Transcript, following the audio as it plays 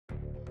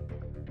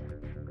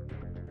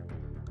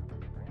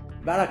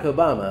Barrack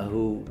Obama,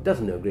 who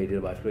doesn't know a great deal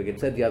about cricket,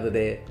 said the other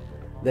day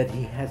that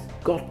he has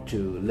got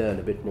to learn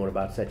a bit more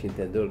about Sachin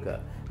Tendulkar,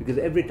 because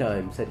every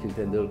time Sachin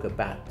Tendulkar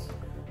bats,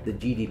 the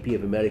GDP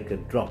of America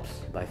drops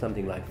by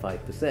something like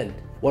 5%.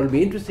 What will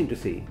be interesting to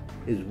see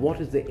is what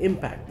is the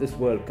impact this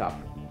World Cup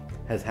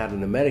has had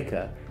on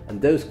America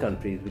and those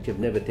countries which have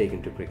never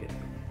taken to cricket.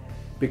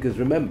 Because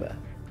remember,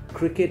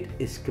 cricket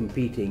is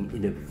competing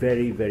in a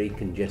very, very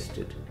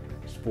congested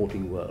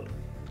sporting world.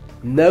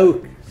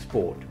 No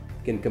sport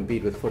can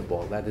compete with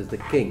football. That is the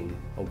king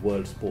of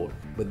world sport.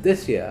 But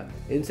this year,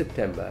 in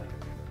September,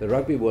 the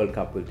Rugby World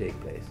Cup will take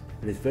place.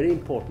 And it's very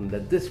important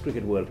that this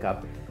Cricket World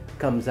Cup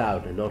comes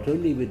out, and not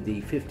only with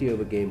the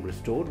 50-over game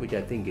restored, which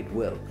I think it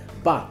will,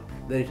 but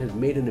that it has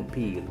made an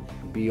appeal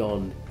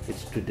beyond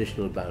its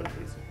traditional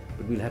boundaries.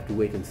 But we'll have to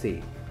wait and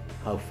see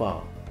how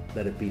far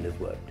that appeal has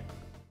worked.